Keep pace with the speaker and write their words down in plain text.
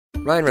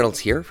Ryan Reynolds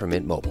here from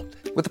Mint Mobile.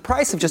 With the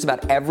price of just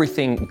about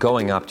everything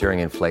going up during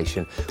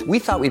inflation, we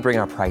thought we'd bring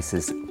our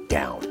prices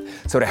down.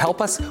 So to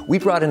help us, we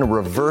brought in a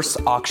reverse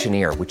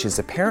auctioneer, which is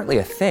apparently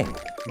a thing.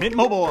 Mint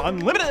Mobile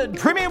Unlimited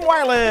Premium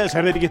Wireless.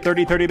 How to get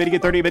 30, 30, bit to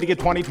get 30, bit to get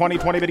 20, 20,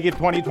 20, bit to get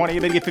 20, 20,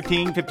 bit to get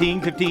 15,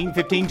 15, 15,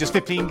 15, just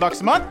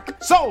 $15 a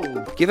month?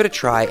 Sold! Give it a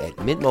try at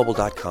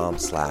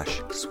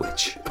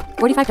mintmobile.com/switch.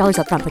 $45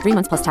 up front for 3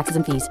 months plus taxes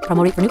and fees.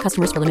 Promo rate for new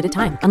customers for limited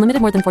time.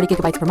 Unlimited more than 40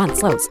 gigabytes per month.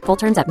 Slows full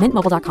terms at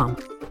mintmobile.com.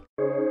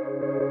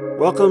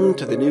 Welcome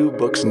to the New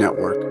Books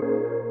Network.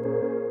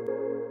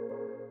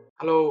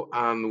 Hello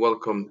and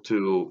welcome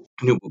to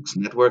New Books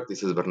Network.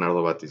 This is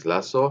Bernardo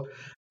Batislazo,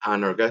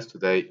 and our guest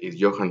today is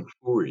Johan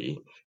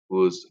Fourie,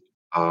 who's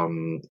a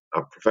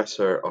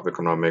professor of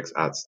economics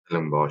at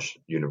Stellenbosch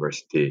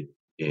University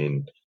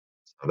in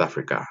South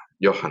Africa.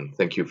 Johan,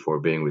 thank you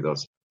for being with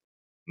us,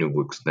 New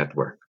Books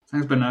Network.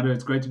 Thanks, Bernardo.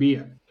 It's great to be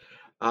here.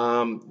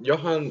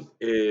 Johan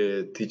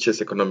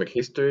teaches economic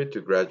history to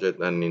graduate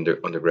and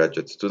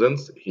undergraduate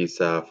students. He's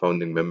a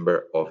founding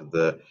member of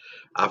the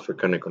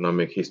African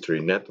Economic History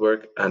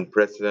Network and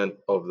president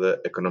of the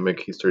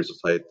Economic History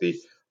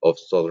Society of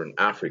Southern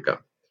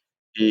Africa.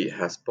 He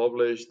has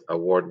published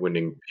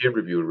award-winning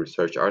peer-reviewed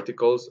research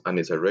articles and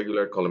is a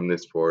regular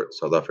columnist for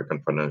South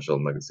African financial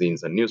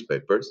magazines and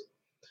newspapers.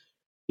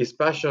 His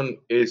passion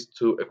is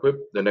to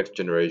equip the next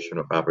generation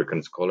of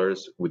African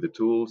scholars with the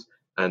tools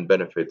and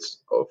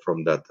benefits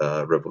from that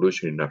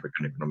revolution in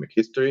African economic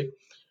history.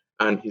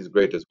 And his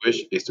greatest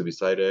wish is to be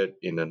cited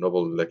in a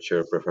Nobel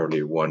lecture,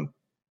 preferably one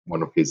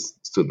of his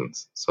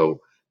students.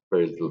 So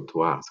very little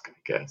to ask, I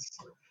guess.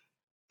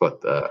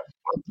 But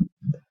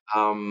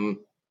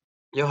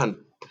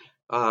Johan,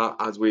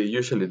 as we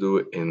usually do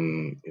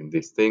in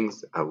these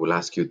things, I will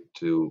ask you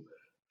to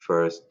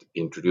first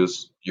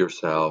introduce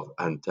yourself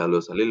and tell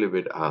us a little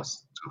bit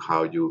as to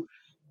how you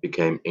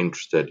became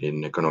interested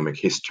in economic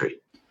history.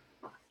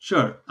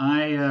 Sure.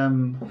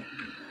 I'm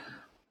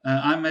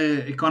an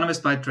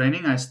economist by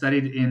training. I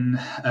studied in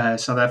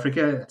South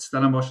Africa at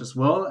Stellenbosch as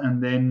well,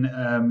 and then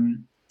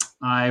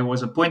I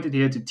was appointed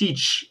here to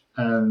teach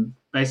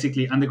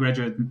basically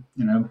undergraduate,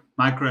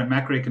 micro and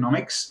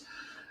macroeconomics.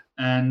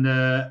 And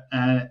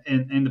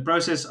in the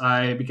process,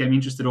 I became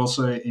interested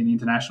also in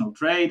international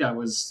trade. I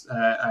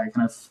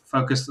kind of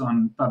focused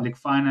on public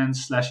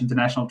finance /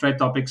 international trade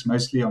topics,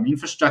 mostly on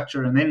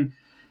infrastructure. And then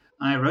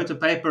I wrote a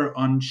paper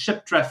on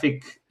ship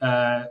traffic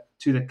to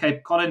the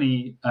Cape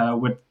Colony,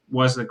 which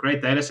was a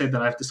great data set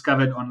that I've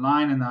discovered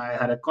online. And I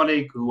had a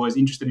colleague who was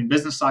interested in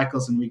business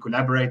cycles, and we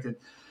collaborated.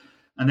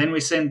 And then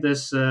we sent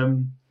this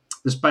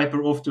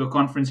paper off to a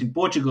conference in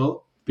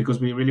Portugal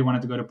because we really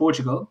wanted to go to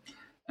Portugal.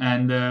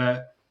 And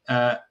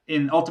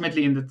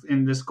ultimately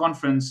in this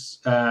conference,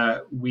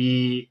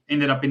 we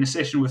ended up in a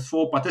session with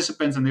 4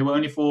 participants, and there were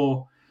only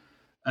 4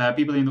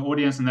 people in the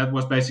audience, and that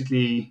was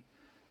basically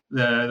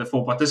the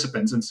 4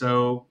 participants. And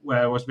so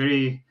I was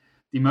very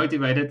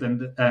demotivated.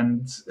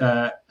 And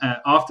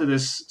after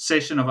this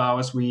session of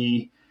ours,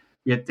 we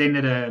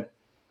attended a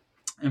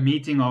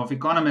meeting of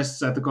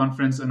economists at the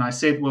conference, and I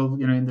said, well,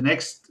 in the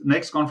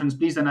next conference,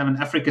 please don't have an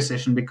Africa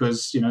session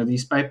because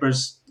these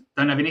papers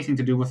don't have anything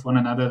to do with one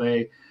another.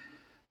 They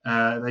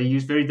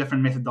use very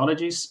different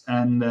methodologies,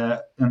 and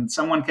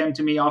someone came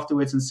to me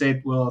afterwards and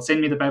said, well,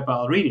 send me the paper,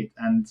 I'll read it.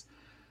 And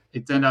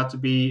it turned out to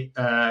be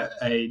a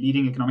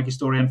leading economic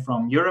historian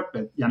from Europe,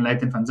 Jan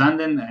Leighton van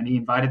Zanden, and he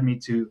invited me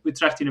to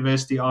Utrecht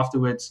University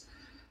afterwards.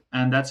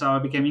 And that's how I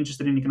became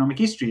interested in economic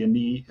history. And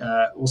he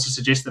also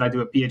suggested I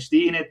do a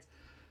PhD in it,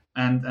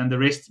 and the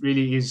rest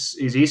really is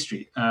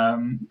history.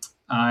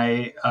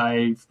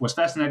 I was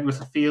fascinated with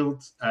the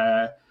field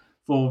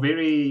for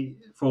a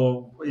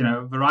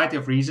variety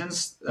of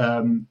reasons.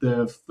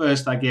 The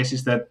first, I guess,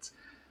 is that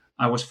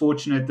I was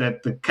fortunate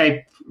that the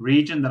Cape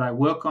region that I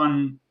work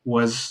on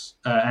was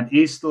and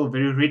is still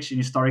very rich in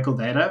historical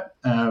data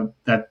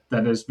that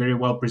is very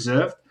well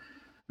preserved.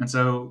 And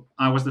so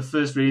I was the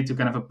first really to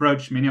kind of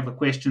approach many of the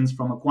questions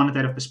from a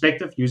quantitative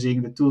perspective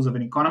using the tools of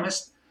an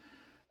economist.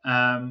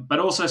 But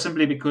also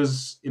simply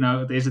because,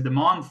 there's a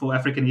demand for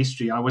African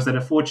history. I was at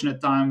a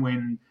fortunate time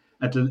in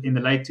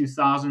the late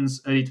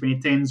 2000s, early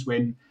 2010s,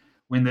 when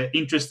the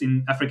interest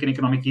in African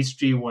economic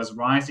history was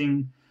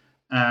rising.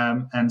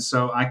 And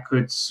so I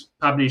could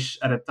publish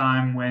at a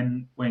time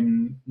when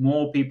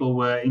more people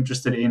were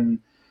interested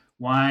in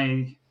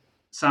why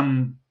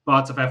some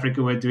parts of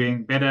Africa were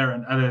doing better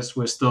and others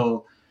were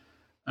still,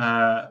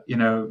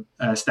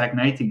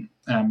 stagnating.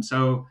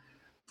 So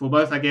for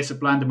both, I guess,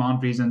 supply and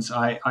demand reasons,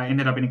 I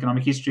ended up in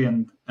economic history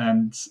and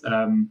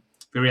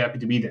very happy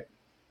to be there.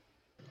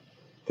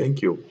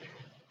 Thank you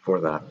for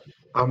that.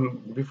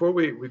 Before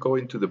we go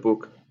into the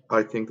book,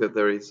 I think that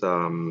there is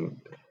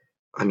an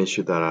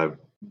issue that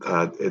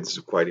it's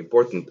quite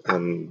important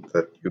and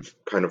that you've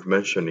kind of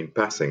mentioned in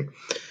passing,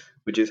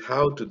 which is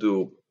how to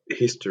do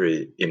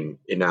history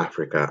in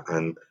Africa.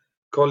 And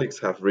colleagues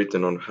have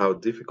written on how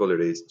difficult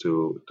it is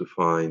to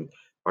find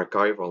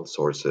archival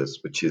sources,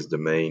 which is the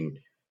main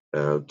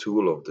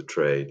tool of the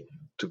trade,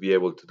 to be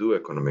able to do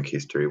economic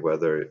history,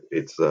 whether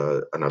it's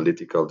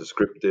analytical,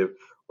 descriptive,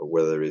 or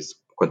whether it's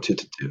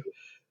quantitative.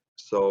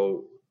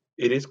 So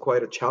it is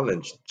quite a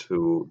challenge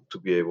to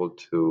be able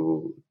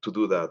to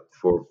do that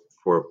for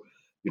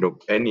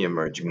any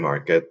emerging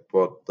market.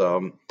 But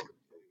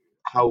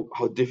how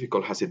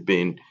difficult has it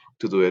been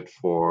to do it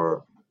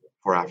for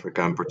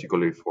Africa, and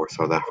particularly for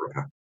South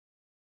Africa?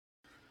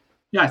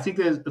 Yeah, I think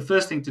the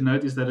first thing to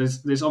note is that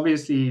there's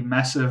obviously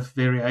massive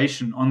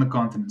variation on the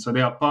continent. So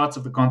there are parts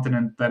of the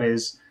continent that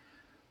is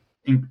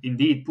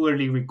indeed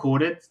poorly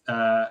recorded,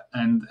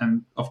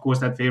 and of course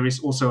that varies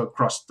also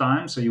across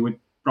time. So you would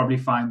probably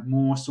find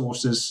more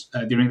sources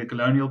during the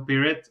colonial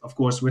period, of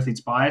course, with its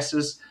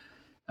biases,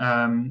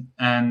 and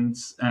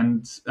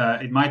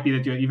it might be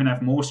that you even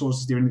have more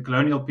sources during the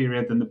colonial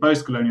period than the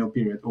post-colonial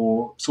period,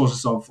 or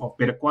sources of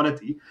better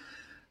quality.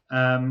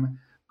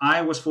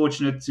 I was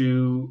fortunate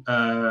to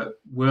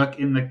work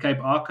in the Cape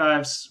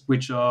Archives,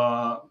 which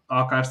are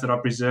archives that are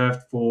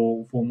preserved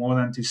for more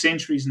than 2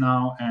 centuries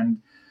now,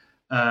 and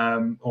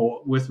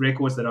or with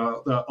records that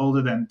are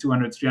older than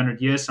 200,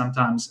 300 years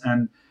sometimes.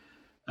 And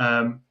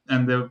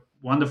the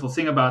wonderful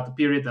thing about the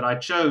period that I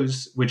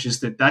chose, which is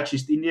the Dutch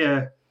East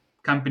India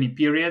Company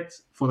period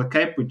for the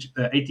Cape, which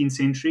 18th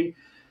century,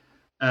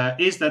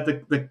 is that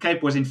the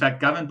Cape was in fact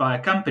governed by a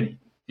company.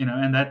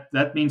 And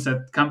that means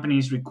that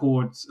companies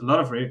record a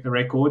lot of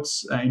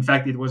records. In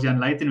fact, it was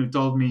Jan Leighton who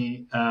told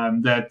me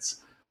that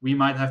we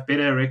might have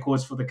better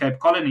records for the Cape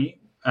Colony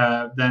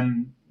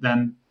than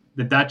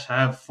the Dutch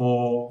have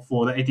for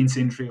the 18th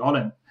century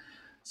Holland.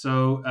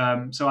 So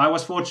I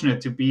was fortunate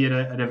to be at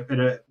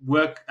a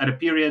work at a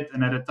period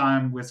and at a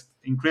time with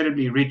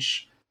incredibly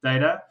rich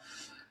data.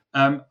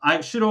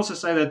 I should also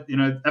say that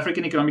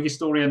African economic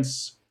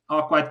historians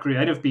are quite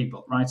creative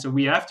people, right? So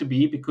we have to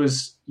be,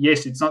 because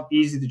yes, it's not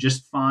easy to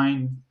just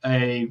find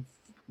a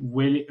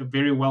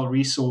very well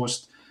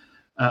resourced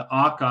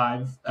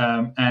archive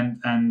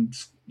and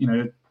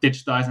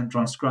digitize and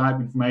transcribe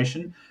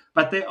information.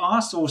 But there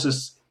are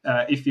sources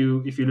if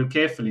you look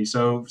carefully.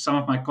 So some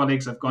of my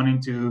colleagues have gone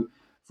into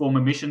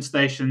former mission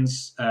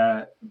stations,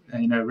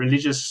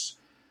 religious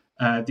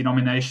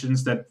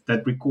denominations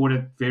that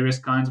recorded various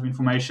kinds of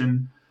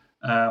information.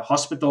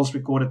 Hospitals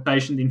recorded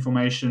patient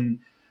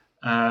information.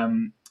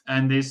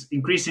 And there's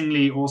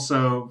increasingly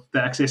also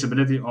the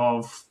accessibility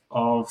of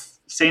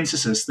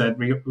censuses that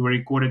were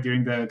recorded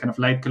during the kind of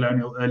late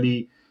colonial,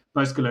 early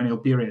post-colonial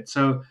period.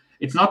 So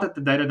it's not that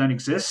the data don't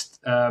exist.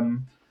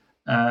 One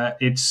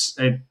needs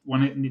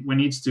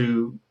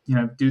to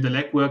do the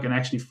legwork and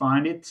actually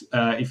find it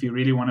if you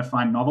really want to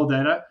find novel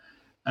data.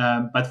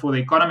 But for the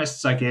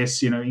economists, I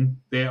guess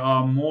there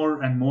are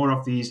more and more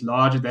of these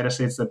larger data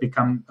sets that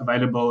become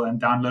available and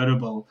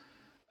downloadable.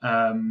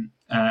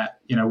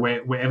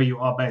 Wherever you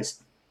are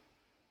based.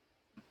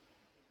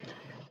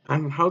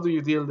 And how do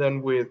you deal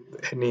then with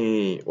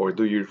or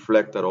do you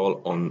reflect at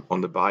all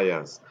on the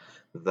bias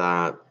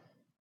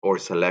or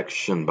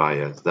selection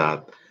bias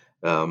that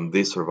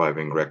these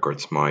surviving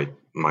records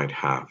might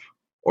have,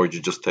 or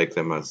you just take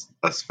them as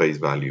face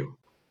value?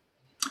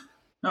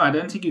 No, I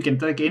don't think you can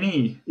take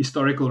any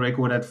historical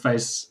record at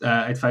face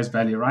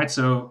value, right?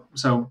 So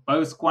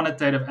both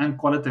quantitative and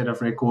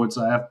qualitative records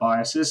have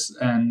biases,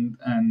 and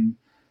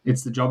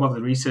it's the job of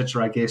the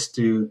researcher, I guess,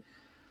 to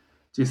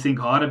think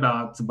hard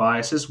about the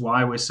biases,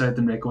 why were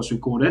certain records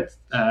recorded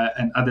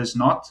and others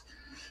not.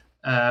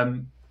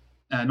 Not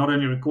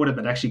only recorded,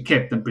 but actually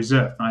kept and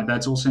preserved, right?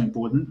 That's also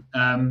important.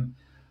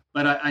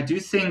 But I do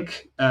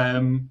think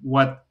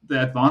what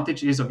the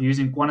advantage is of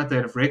using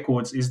quantitative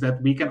records is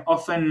that we can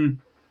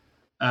often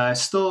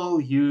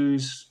still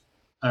use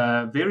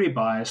very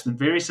biased and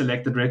very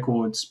selected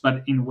records,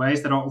 but in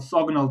ways that are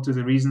orthogonal to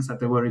the reasons that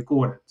they were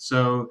recorded.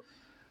 So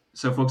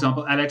for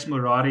example, Alex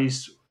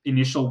Muradi's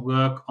initial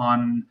work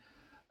on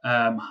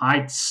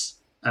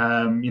heights,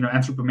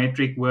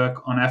 anthropometric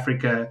work on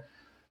Africa,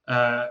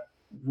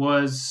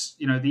 was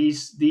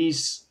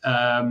these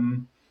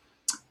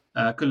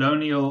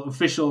colonial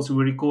officials who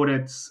were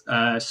recorded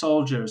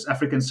soldiers,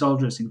 African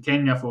soldiers in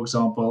Kenya, for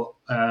example.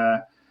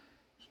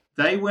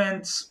 There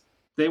was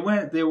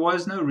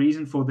no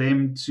reason for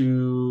them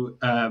to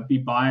be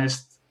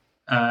biased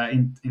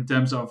in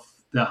terms of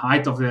the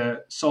height of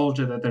the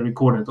soldier that they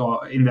recorded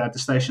or in the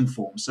attestation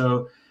form.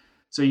 So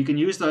you can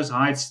use those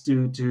heights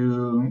to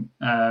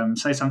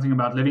say something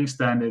about living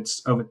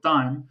standards over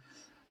time,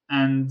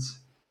 and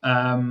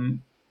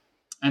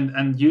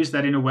use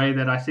that in a way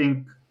that I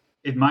think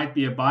it might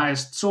be a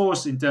biased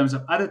source in terms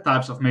of other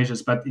types of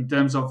measures, but in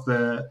terms of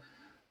the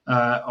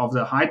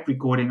height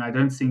recording, I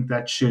don't think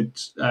that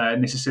should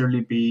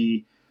necessarily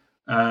be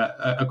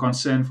a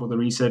concern for the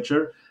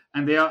researcher.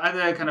 And there are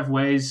other kind of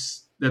ways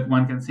that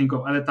one can think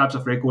of, other types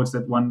of records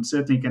that one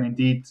certainly can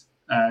indeed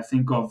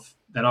think of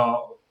that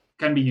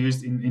can be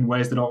used in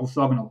ways that are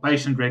orthogonal.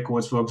 Patient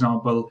records, for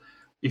example,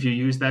 if you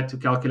use that to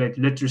calculate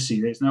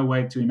literacy, there's no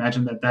way to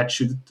imagine that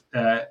should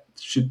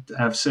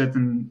have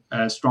certain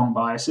strong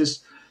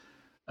biases.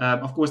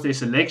 Of course, there's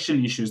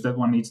selection issues that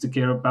one needs to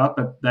care about,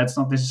 but that's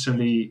not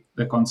necessarily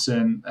the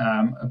concern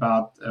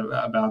about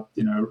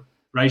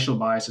racial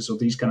biases or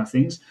these kind of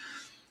things.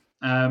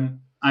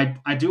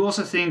 I do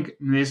also think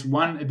there's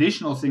one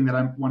additional thing that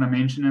I want to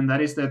mention, and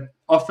that is that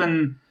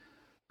often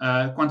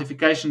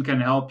quantification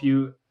can help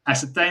you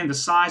ascertain the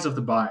size of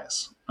the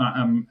bias.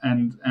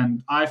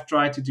 And I've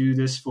tried to do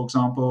this, for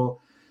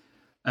example,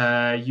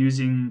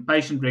 using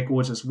patient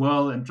records as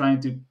well, and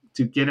trying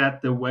to get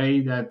at the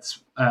way that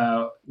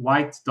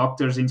white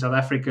doctors in South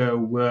Africa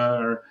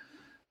were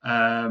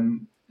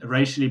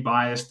racially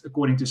biased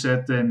according to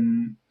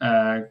certain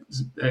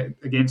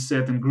against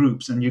certain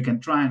groups. And you can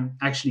try and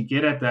actually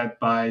get at that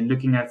by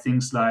looking at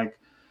things like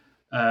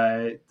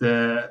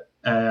the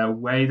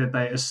way that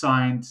they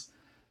assigned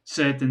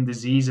certain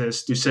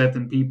diseases to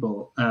certain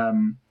people.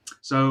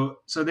 So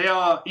there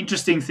are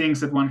interesting things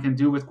that one can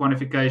do with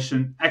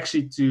quantification,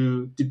 actually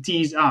to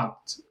tease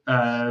out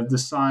the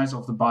size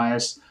of the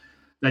bias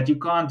that you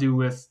can't do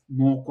with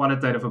more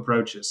qualitative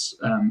approaches.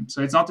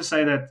 So it's not to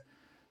say that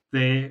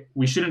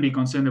we shouldn't be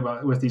concerned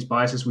with these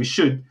biases. We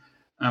should,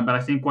 but I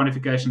think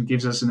quantification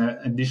gives us an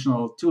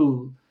additional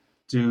tool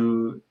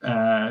to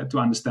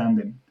understand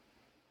them.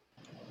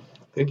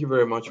 Thank you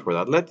very much for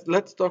that.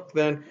 Let's talk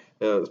then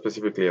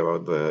specifically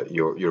about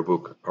your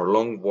book, Our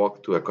Long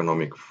Walk to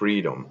Economic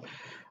Freedom,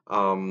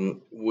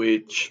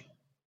 which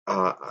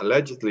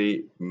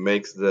allegedly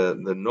makes the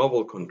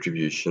novel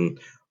contribution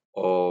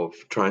of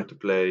trying to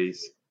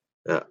place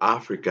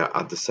Africa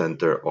at the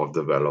center of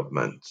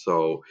development.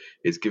 So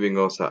it's giving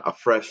us a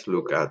fresh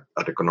look at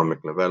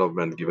economic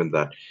development, given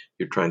that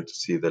you're trying to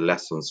see the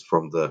lessons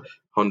from the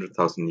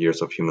 100,000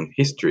 years of human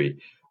history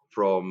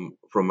from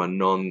a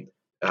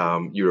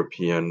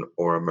non-European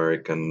or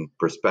American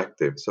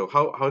perspective. So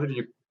how did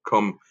you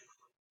come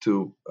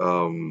to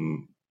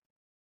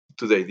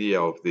the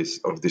idea of this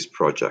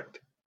project?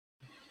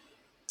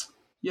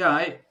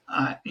 Yeah,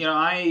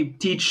 I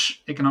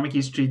teach economic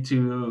history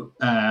to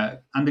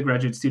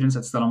undergraduate students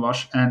at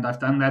Stellenbosch, and I've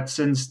done that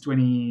since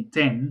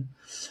 2010.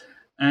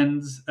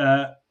 And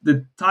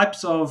the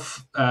types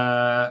of,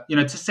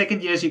 to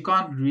second years, you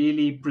can't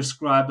really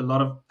prescribe a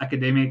lot of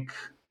academic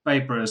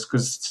papers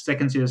because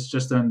second years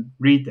just don't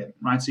read them,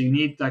 right? So you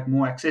need like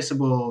more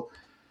accessible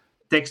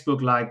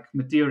textbook-like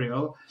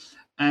material.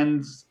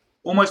 And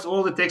almost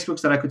all the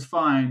textbooks that I could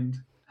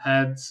find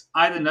had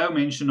either no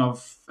mention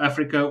of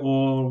Africa,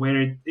 or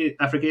where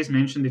Africa is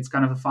mentioned, it's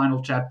kind of the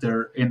final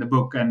chapter in the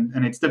book,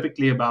 and it's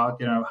typically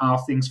about how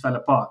things fell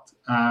apart.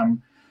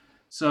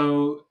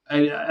 So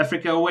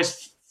Africa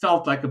always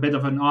felt like a bit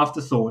of an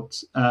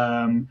afterthought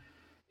in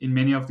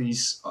many of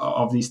these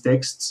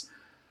texts,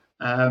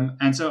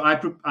 and so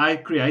I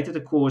created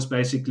a course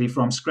basically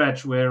from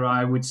scratch where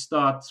I would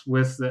start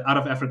with the out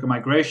of Africa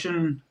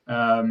migration.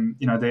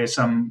 There's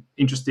some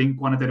interesting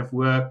quantitative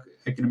work,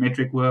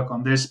 econometric work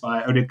on this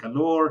by Oded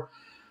Galor,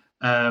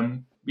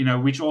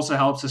 which also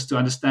helps us to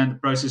understand the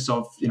process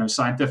of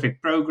scientific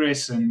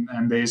progress, and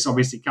there's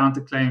obviously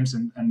counterclaims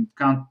and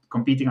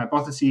competing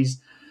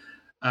hypotheses,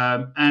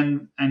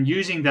 and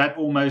using that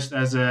almost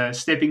as a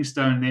stepping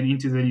stone then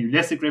into the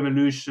Neolithic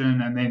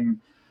Revolution, and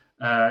then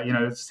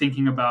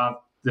thinking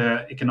about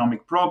the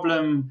economic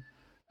problem,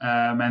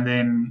 and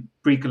then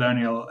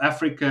pre-colonial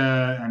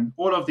Africa, and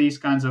all of these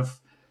kinds of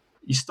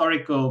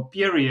historical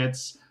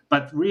periods,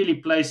 but really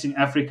placing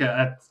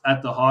Africa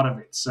at the heart of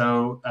it.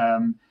 So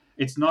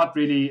it's not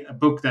really a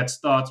book that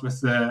starts with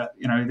the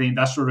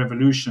Industrial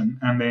Revolution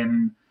and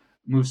then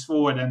moves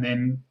forward, and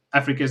then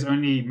Africa is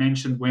only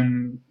mentioned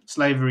when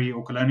slavery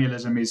or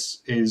colonialism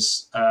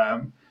is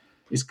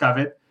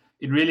covered.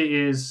 It really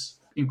is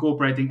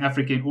incorporating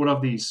Africa in all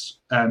of these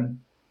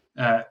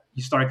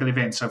historical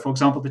events. So, for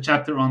example, the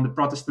chapter on the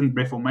Protestant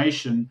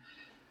Reformation,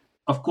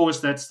 of course,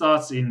 that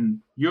starts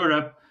in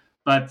Europe,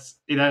 but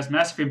it has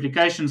massive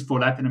implications for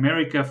Latin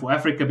America, for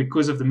Africa,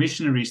 because of the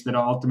missionaries that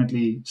are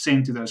ultimately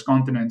sent to those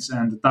continents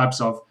and the types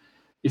of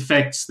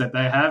effects that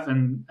they have.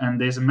 And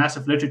there's a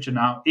massive literature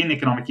now in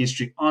economic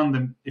history on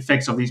the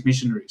effects of these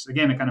missionaries.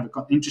 Again, a kind of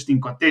interesting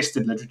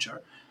contested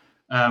literature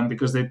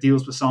because it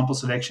deals with sample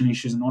selection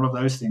issues and all of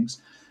those things.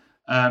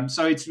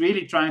 So it's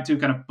really trying to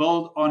kind of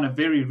build on a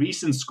very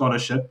recent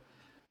scholarship,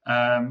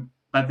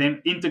 but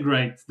then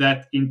integrate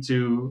that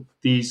into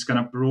these kind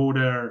of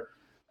broader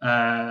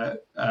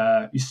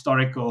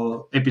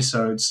historical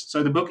episodes.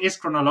 So the book is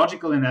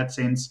chronological in that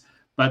sense,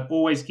 but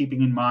always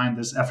keeping in mind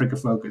this Africa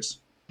focus.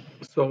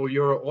 So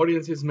your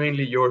audience is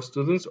mainly your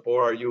students,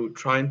 or are you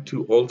trying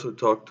to also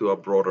talk to a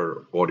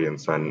broader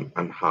audience, and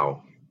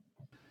how?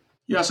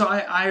 Yeah, so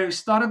I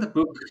started the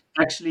book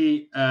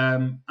actually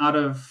out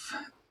of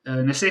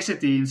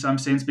necessity in some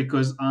sense,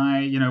 because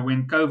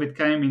when COVID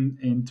came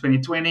in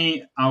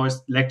 2020, our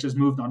lectures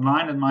moved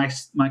online, and my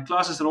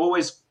classes had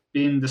always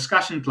been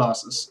discussion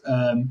classes,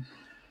 and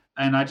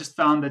I just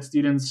found that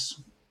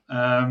students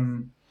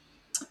didn't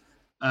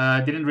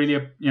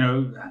really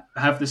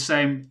have the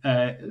same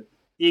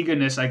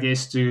eagerness, I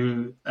guess,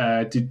 to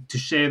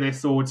share their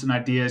thoughts and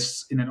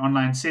ideas in an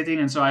online setting.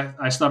 And so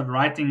I started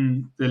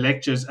writing the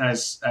lectures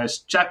as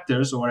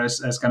chapters, or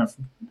as kind of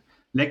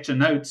lecture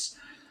notes.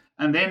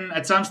 And then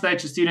at some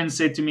stage, the students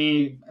said to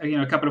me,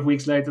 a couple of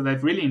weeks later,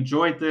 they've really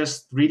enjoyed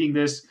reading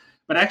this,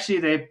 but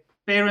actually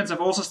parents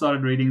have also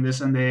started reading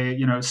this, and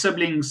their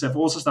siblings have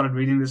also started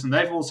reading this, and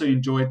they've also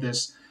enjoyed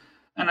this.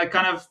 And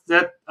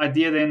that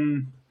idea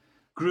then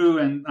grew,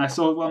 and I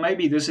thought, well,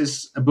 maybe this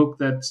is a book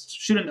that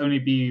shouldn't only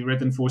be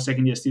written for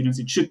second year students.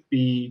 It should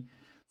be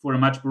for a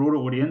much broader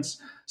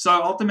audience. So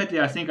ultimately,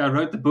 I think I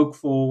wrote the book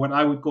for what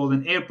I would call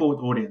an airport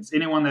audience.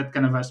 Anyone that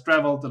kind of has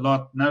traveled a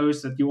lot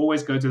knows that you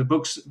always go to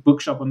the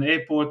bookshop on the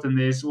airport, and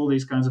there's all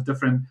these kinds of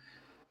different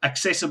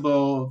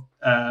accessible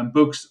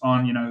books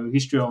on,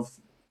 history of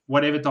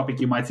whatever topic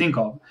you might think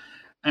of.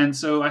 And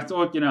so I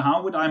thought,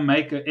 how would I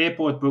make an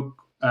airport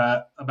book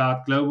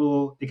about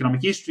global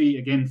economic history,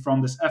 again,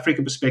 from this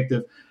Africa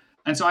perspective?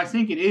 And so I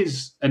think it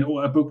is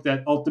a book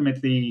that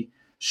ultimately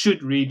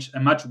should reach a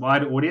much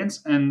wider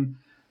audience. And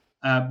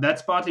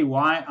that's partly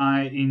why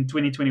in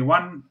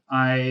 2021,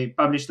 I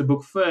published the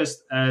book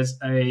first at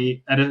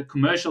a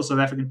commercial South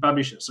African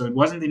publisher. So it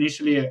wasn't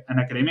initially an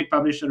academic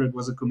publisher, it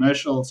was a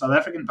commercial South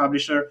African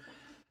publisher.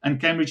 And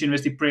Cambridge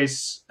University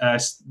Press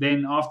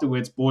then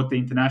afterwards bought the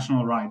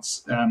international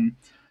rights.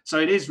 So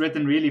it is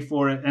written really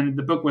and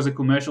the book was a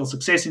commercial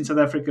success in South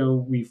Africa.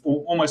 We've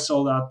almost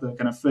sold out the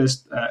kind of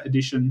first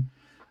edition.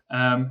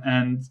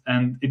 And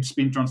it's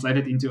been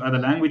translated into other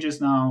languages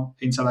now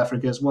in South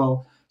Africa as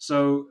well.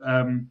 So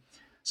and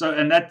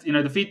that,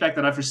 the feedback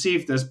that I've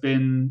received has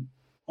been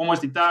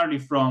almost entirely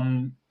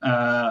from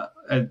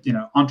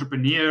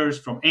entrepreneurs,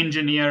 from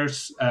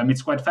engineers.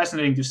 It's quite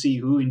fascinating to see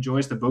who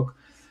enjoys the book,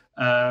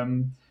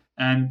 and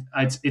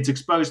it's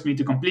exposed me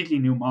to completely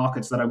new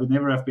markets that I would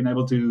never have been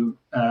able to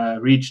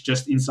reach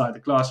just inside the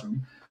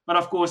classroom. But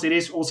of course, it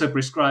is also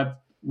prescribed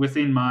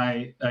within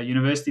my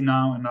university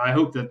now, and I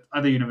hope that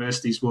other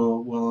universities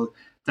will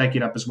take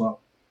it up as well.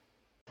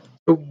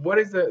 What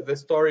is the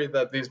story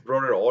that this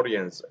broader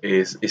audience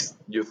is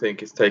you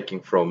think is taking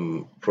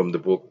from the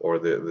book, or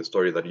the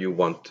story that you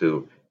want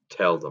to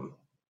tell them?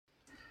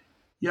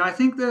 Yeah, I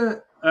think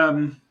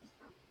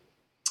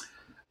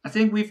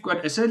we've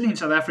got, certainly in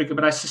South Africa,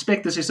 but I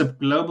suspect this is a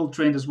global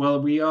trend as well.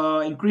 We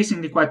are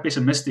increasingly quite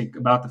pessimistic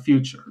about the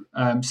future.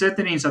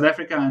 Certainly in South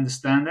Africa, I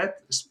understand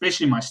that,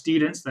 especially my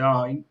students, they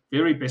are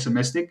very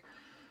pessimistic.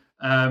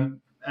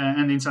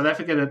 And in South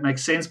Africa, that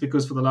makes sense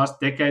because for the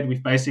last decade,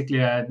 we've basically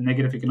had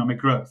negative economic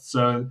growth.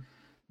 So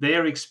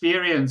their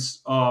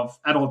experience of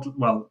adult,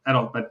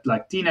 but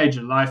like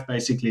teenager life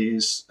basically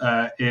is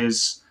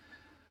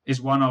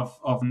one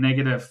of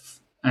negative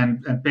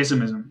and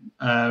pessimism.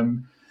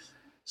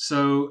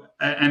 So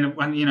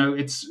when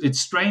it's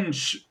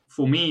strange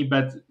for me,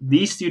 but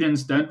these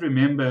students don't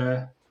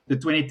remember the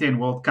 2010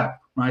 World Cup,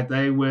 right?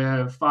 They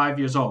were 5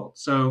 years old.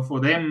 So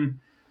for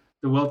them,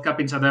 the World Cup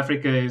in South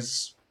Africa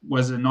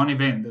was a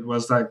non-event. It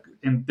was like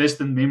in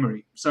distant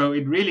memory. So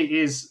it really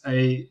is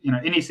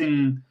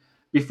anything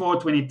before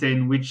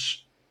 2010,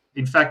 which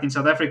in fact in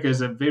South Africa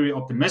is a very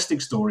optimistic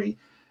story,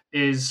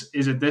 is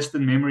a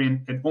distant memory,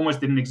 and it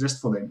almost didn't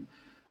exist for them.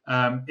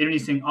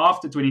 Anything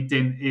after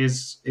 2010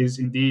 is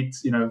indeed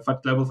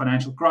global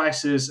financial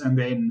crisis and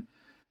then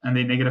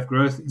negative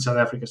growth in South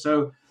Africa.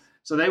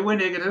 So they were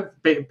negative,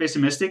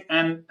 pessimistic,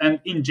 and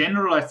in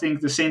general, I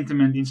think the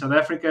sentiment in South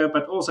Africa,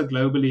 but also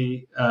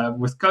globally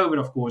with COVID,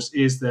 of course,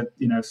 is that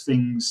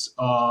things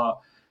are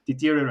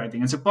deteriorating.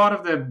 And so part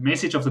of the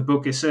message of the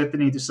book is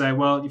certainly to say,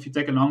 well, if you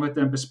take a longer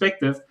term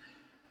perspective,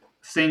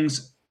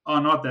 things are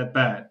not that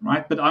bad,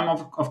 right? But I'm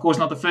of course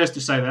not the first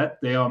to say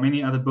that. There are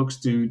many other books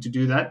to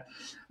do that.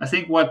 I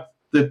think what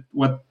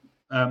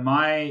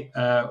my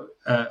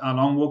Our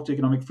Long Walk to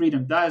Economic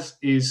Freedom does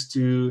is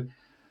to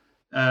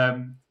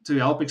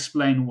help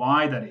explain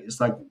why that is.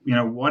 Like,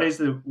 what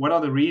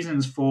are the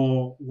reasons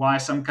for why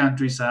some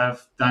countries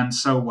have done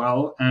so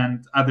well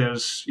and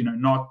others,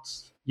 not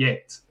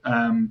yet.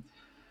 And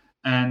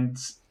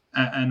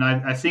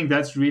I think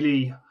that's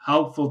really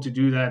helpful to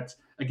do that,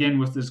 again,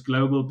 with this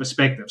global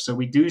perspective. So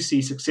we do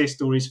see success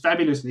stories,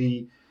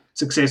 fabulously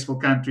successful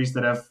countries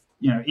that have,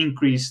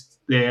 increased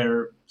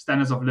their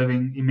standards of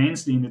living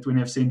immensely in the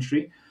 20th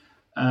century.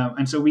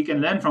 And so we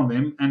can learn from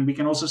them, and we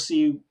can also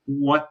see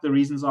what the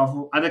reasons are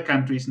for other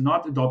countries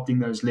not adopting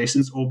those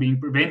lessons or being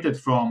prevented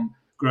from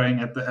growing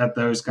at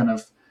those kind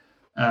of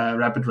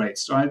rapid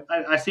rates. So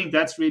I think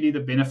that's really the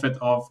benefit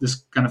of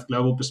this kind of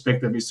global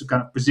perspective, is to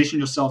kind of position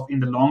yourself in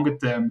the longer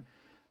term,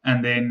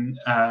 and then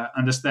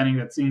understanding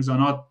that things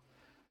are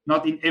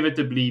not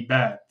inevitably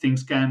bad.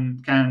 Things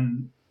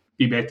can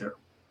be better.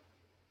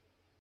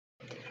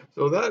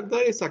 So that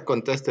is a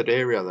contested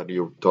area that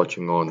you're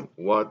touching on.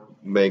 What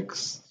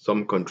makes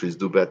some countries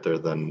do better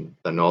than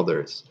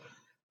others?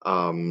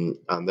 And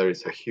there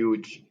is a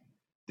huge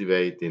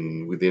debate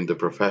within the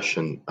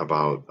profession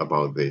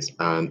about this.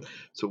 And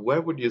so where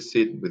would you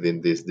sit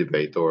within this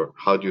debate, or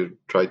how do you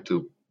try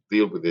to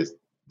deal with this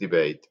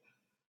debate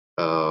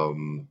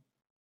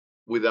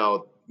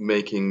without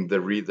making the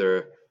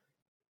reader,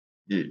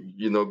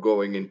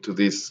 going into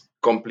these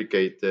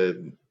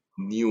complicated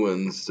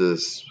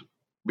nuances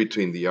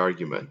between the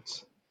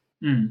arguments?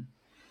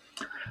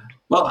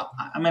 Well,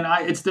 I mean,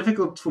 it's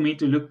difficult for me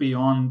to look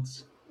beyond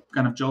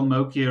kind of Joel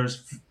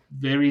Mokier's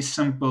very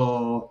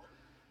simple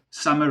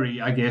summary,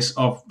 I guess,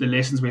 of the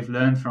lessons we've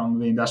learned from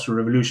the Industrial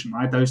Revolution,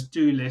 right? Those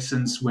two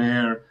lessons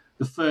where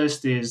the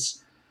first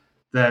is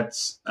that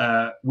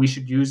we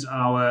should use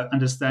our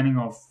understanding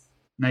of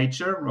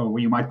nature, or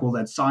you might call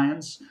that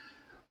science,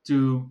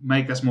 to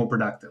make us more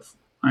productive,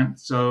 right?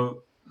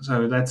 So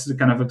that's the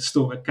kind of a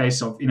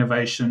case of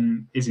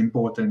innovation is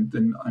important,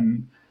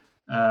 and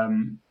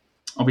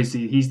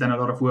obviously he's done a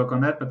lot of work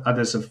on that, but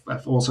others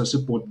have also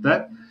supported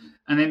that.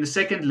 And then the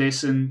second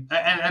lesson,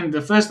 and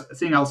the first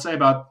thing I'll say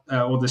about,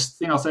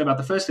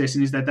 the first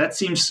lesson is that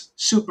seems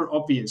super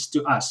obvious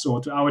to us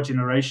or to our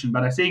generation.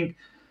 But I think,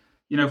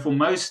 for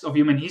most of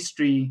human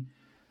history,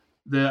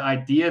 the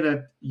idea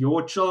that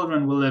your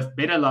children will live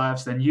better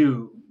lives than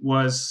you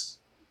was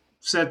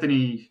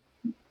certainly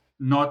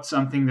not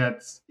something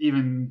that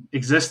even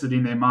existed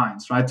in their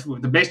minds, right?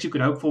 The best you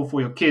could hope for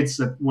your kids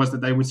was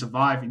that they would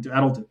survive into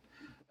adulthood.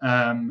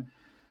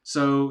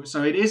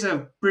 So it is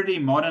a pretty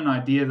modern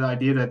idea, the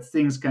idea that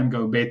things can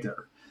go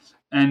better.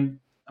 And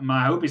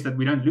my hope is that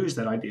we don't lose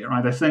that idea,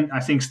 right? I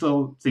think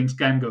still things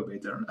can go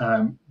better.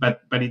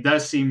 But it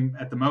does seem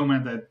at the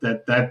moment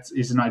that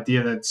is an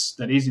idea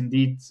that is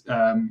indeed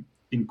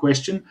in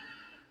question.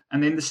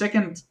 And then the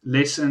second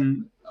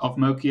lesson of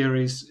Mokyr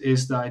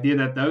is the idea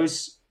that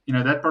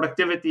that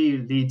productivity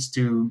leads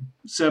to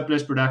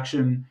surplus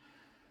production,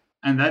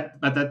 and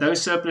that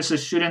those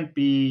surpluses shouldn't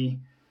be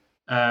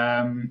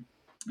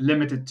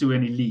limited to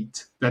an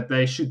elite, that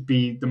they should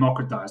be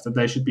democratized, that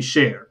they should be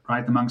shared,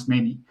 right, amongst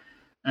many.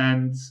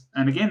 And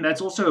again,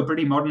 that's also a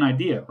pretty modern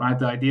idea, right?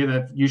 The idea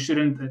that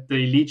the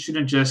elite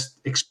shouldn't just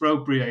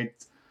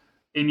expropriate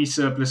any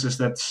surpluses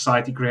that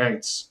society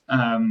creates.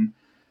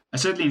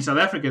 Certainly in South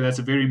Africa, that's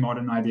a very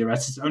modern idea, right?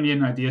 It's only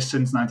an idea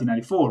since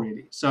 1994,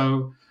 really.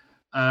 So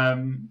I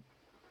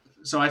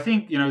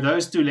think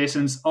those two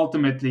lessons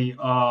ultimately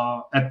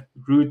are at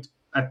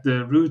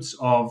the roots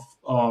of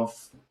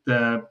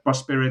the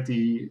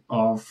prosperity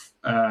of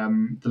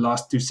the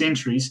last 2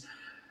 centuries,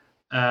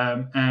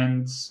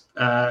 and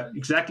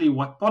exactly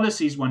what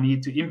policies one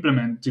need to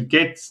implement to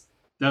get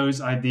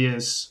those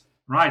ideas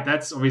right.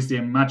 That's obviously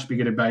a much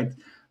bigger debate,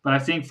 but I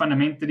think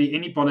fundamentally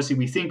any policy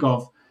we think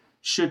of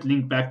should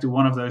link back to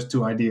one of those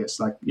two ideas,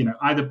 like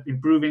either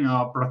improving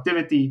our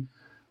productivity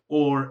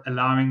or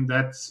allowing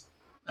that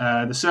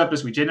the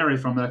surplus we generate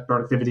from that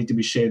productivity to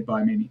be shared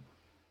by many.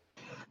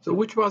 So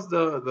which was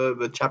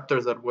the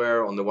chapters that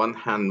were, on the one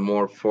hand,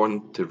 more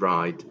fun to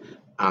write,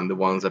 and the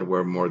ones that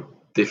were more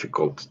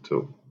difficult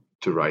to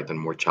write and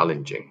more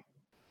challenging?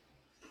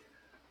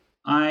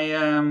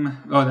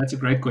 That's a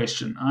great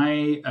question.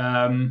 I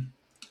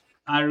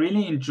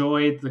really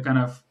enjoyed the kind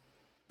of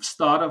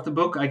start of the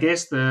book. I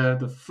guess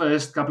the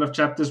first couple of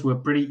chapters were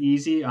pretty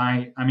easy.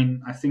 I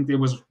think there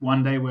was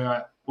one day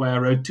where I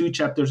wrote 2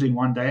 chapters in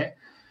one day,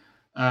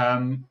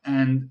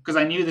 and because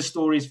I knew the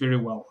stories very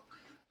well.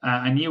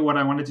 I knew what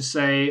I wanted to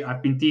say.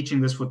 I've been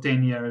teaching this for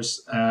 10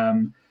 years.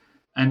 And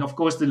of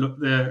course,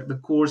 the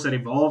course that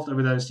evolved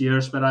over those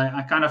years, but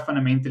I kind of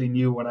fundamentally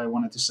knew what I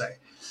wanted to say.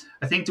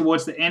 I think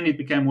towards the end, it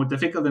became more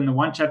difficult. And the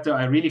one chapter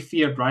I really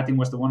feared writing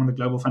was the one on the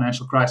global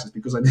financial crisis,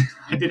 because I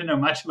didn't know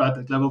much about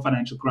the global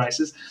financial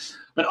crisis.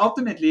 But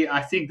ultimately,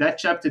 I think that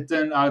chapter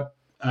turned out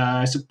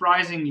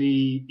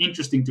surprisingly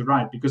interesting to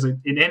write, because it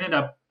ended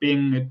up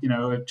being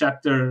a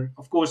chapter,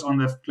 of course, on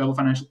the global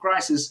financial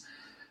crisis.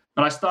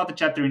 But I started the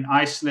chapter in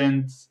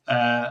Iceland.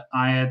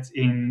 I had,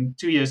 in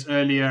 2 years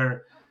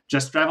earlier,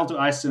 just traveled to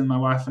Iceland. My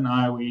wife and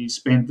I, we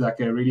spent like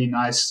a really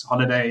nice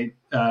holiday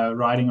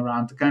riding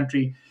around the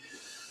country.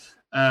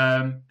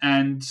 So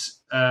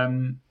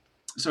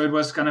it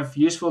was kind of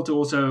useful to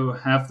also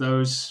have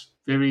those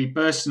very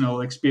personal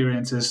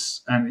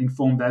experiences and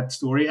inform that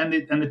story. And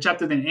the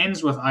chapter then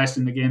ends with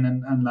Iceland again,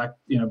 and like,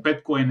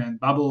 Bitcoin and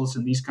bubbles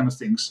and these kind of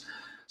things.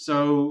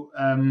 So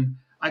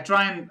I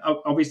try and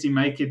obviously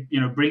make it,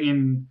 bring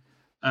in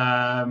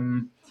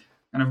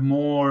kind of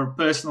more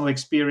personal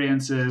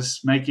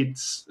experiences, make it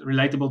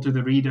relatable to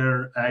the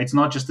reader. It's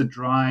not just a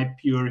dry,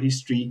 pure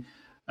history,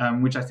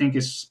 which I think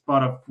is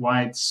part of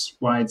why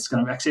it's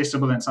kind of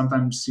accessible and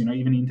sometimes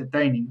even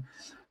entertaining.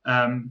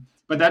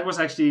 But that was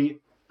actually,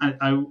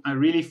 I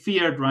really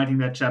feared writing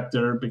that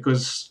chapter,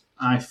 because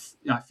I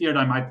feared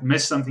I might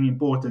miss something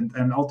important,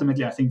 and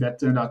ultimately I think that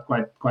turned out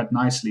quite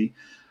nicely.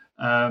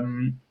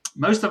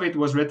 Most of it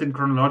was written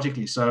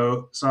chronologically,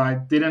 so I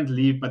didn't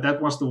leave, but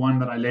that was the one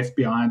that I left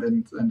behind,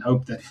 and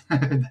hoped that,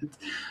 that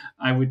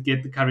I would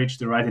get the courage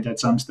to write it at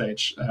some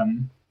stage.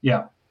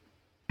 Yeah.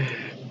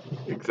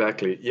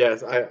 Exactly.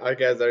 Yes, I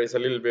guess there is a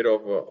little bit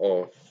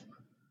of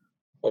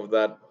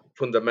that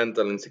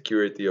fundamental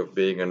insecurity of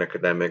being an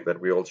academic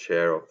that we all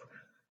share, of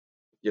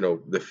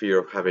the fear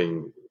of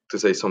having to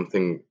say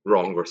something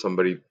wrong, or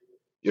somebody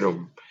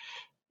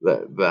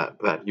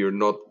that you're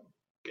not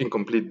in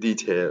complete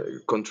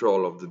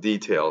control of the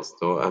details,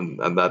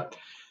 and that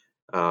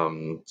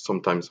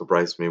sometimes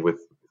surprises me with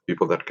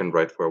people that can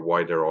write for a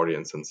wider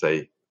audience and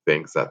say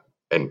things that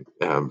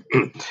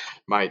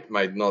might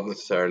not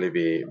necessarily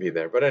be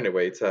there. But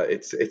anyway,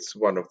 it's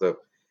one of the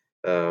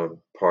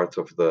parts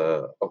of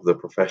the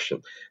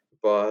profession.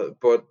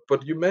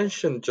 but you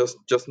mentioned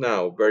just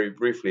now very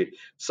briefly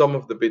some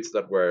of the bits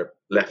that were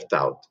left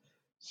out.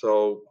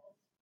 So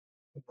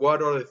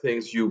what are the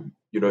things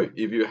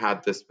if you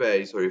had the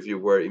space or if you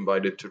were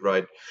invited to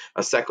write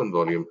a second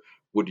volume,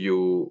 would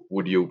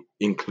you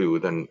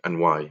include, and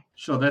why?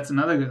 Sure, that's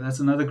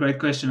another great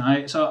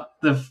question. So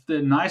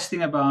the nice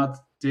thing about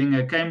doing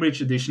a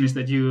Cambridge edition is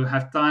that you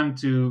have time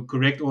to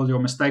correct all your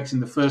mistakes in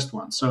the first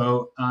one.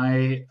 So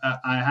I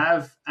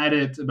have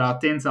added about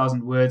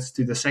 10,000 words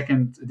to the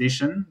second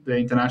edition, the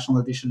international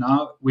edition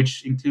now,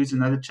 which includes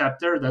another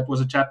chapter. That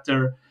was a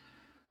chapter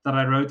that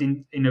I wrote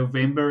in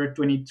November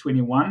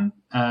 2021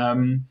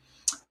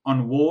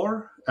 on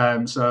war.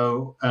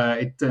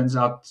 It turns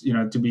out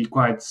to be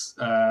quite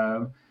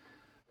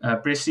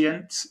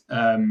prescient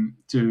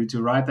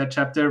to write that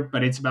chapter,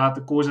 but it's about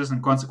the causes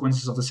and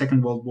consequences of the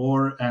Second World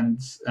War and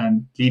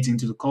leads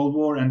into the Cold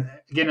War. And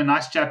again, a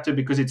nice chapter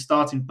because it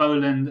starts in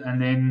Poland and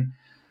then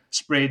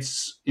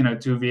spreads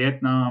to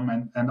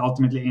Vietnam and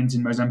ultimately ends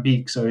in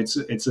Mozambique. So it's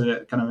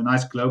a kind of a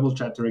nice global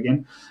chapter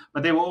again.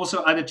 But there were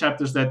also other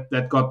chapters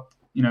that got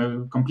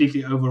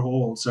completely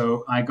overhauled.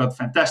 So I got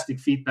fantastic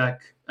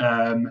feedback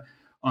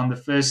on the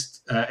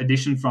first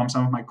edition from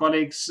some of my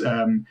colleagues.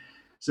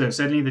 So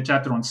certainly the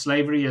chapter on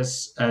slavery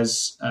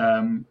has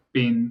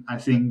been, I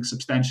think,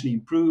 substantially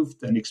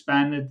improved and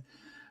expanded.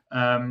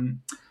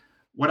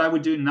 What I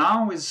would do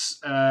now is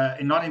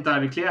not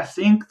entirely clear. I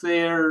think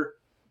there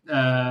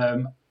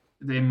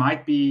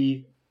might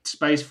be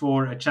space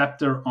for a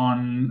chapter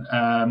on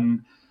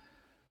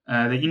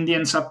the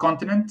Indian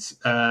subcontinent.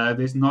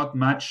 There's not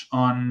much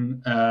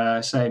on,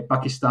 say,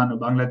 Pakistan or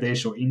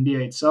Bangladesh or India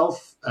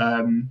itself.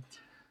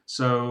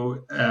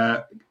 So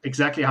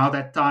exactly how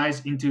that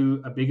ties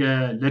into a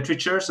bigger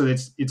literature. So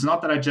it's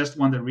not that I just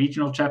want the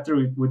regional chapter.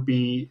 It would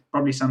be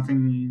probably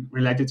something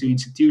related to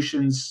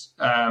institutions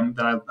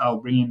that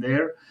I'll bring in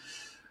there.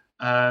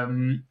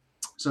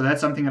 So that's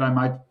something that I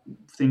might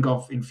think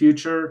of in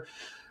future.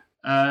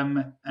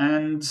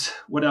 And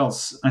what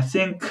else? I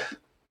think,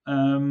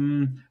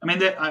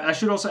 I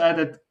should also add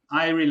that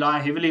I rely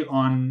heavily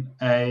on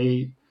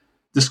the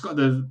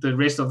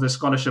rest of the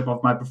scholarship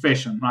of my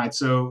profession, right?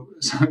 So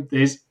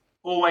there's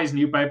always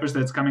new papers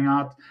that's coming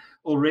out.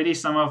 Already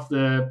some of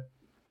the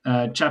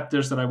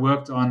chapters that I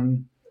worked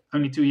on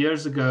only 2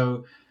 years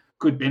ago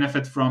could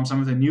benefit from some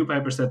of the new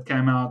papers that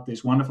came out.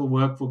 There's wonderful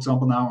work, for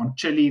example, now on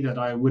Chile that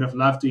I would have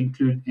loved to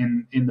include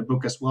in the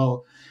book as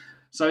well.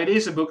 So it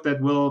is a book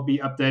that will be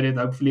updated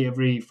hopefully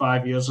every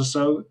 5 years or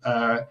so.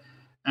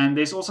 And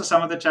there's also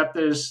some of the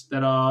chapters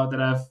that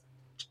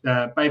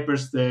have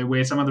papers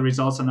where some of the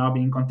results are now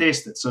being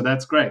contested. So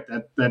that's great.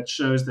 That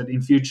shows that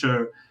in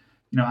future,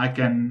 I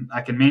can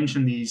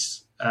mention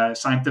these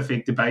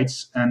scientific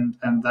debates, and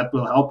that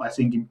will help, I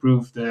think,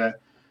 improve the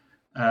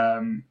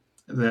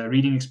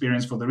reading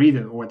experience for the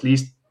reader, or at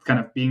least kind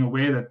of being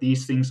aware that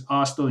these things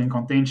are still in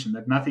contention,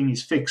 that nothing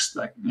is fixed.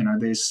 Like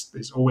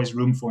there's always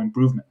room for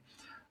improvement.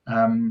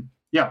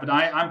 But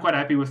I'm quite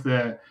happy with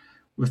the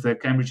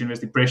Cambridge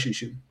University Press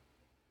issue.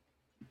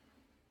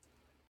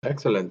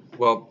 Excellent.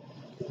 Well,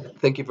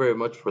 thank you very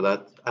much for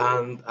that.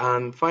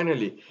 And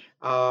finally,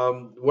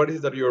 what is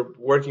it that you're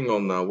working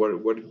on now?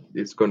 What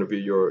is going to be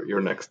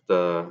your next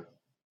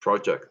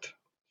project,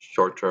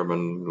 short term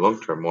and long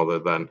term, other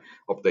than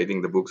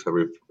updating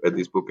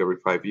this book every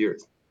 5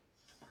 years?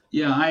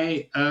 Yeah,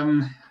 I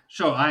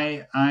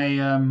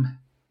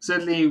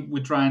certainly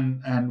would try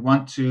and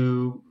want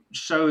to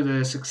show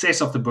the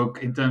success of the book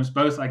in terms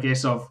both, I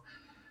guess, of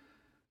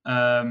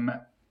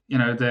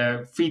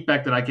the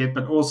feedback that I get,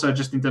 but also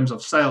just in terms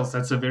of sales.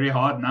 That's a very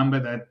hard number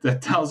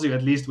that tells you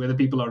at least whether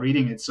people are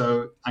reading it.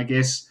 So I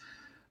guess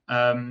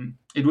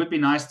it would be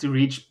nice to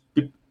reach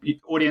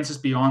audiences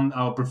beyond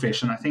our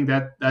profession. I think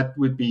that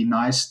would be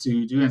nice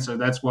to do, and so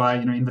that's why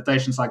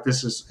invitations like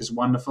this is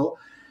wonderful.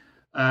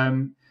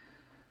 I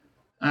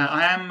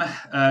am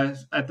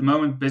at the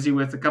moment busy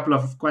with a couple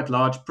of quite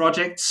large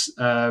projects.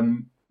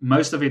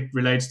 Most of it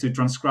relates to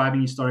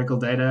transcribing historical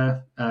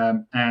data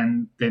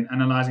and then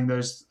analyzing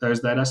those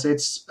data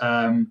sets.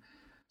 And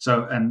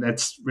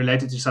that's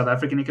related to South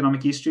African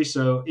economic history.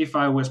 So if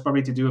I was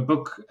probably to do a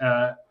book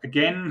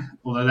again,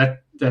 although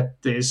that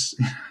is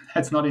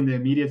that's not in the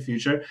immediate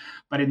future,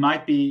 but it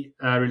might be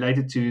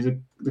related to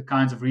the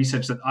kinds of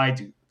research that I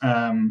do.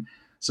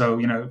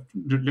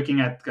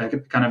 Looking at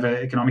kind of an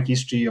economic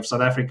history of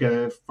South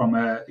Africa from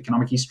an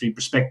economic history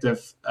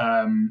perspective,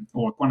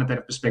 or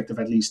quantitative perspective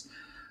at least.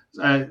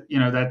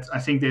 That I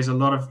think there's a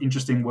lot of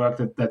interesting work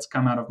that's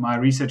come out of my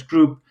research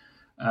group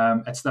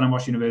at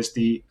Stellenbosch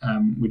University,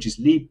 which is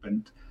LEAP,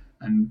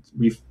 and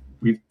we've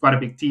quite a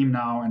big team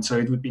now, and so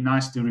it would be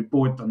nice to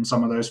report on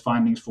some of those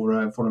findings for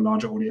a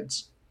larger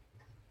audience.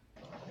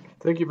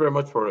 Thank you very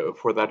much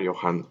for that,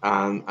 Johan,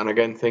 and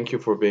again, thank you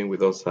for being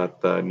with us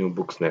at the New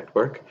Books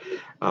Network.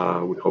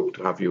 We hope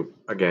to have you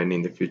again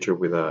in the future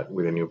with a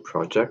new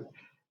project.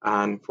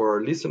 And for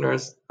our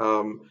listeners,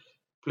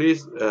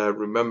 please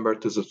remember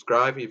to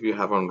subscribe if you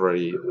haven't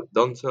already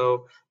done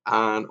so,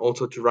 and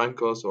also to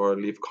rank us or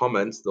leave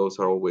comments. Those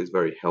are always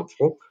very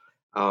helpful.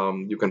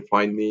 You can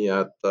find me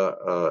at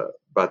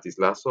Batis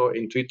Lasso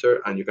in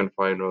Twitter, and you can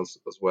find us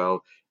as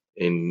well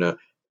in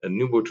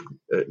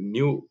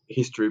New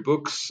History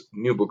Books,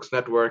 New Books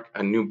Network,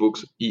 and New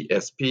Books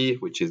ESP,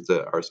 which is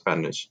our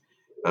Spanish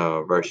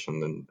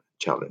version and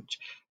challenge.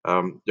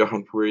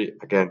 Johan Puri,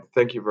 again,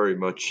 thank you very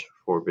much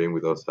for being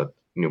with us at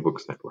New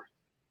Books Network.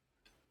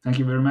 Thank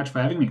you very much for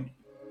having me.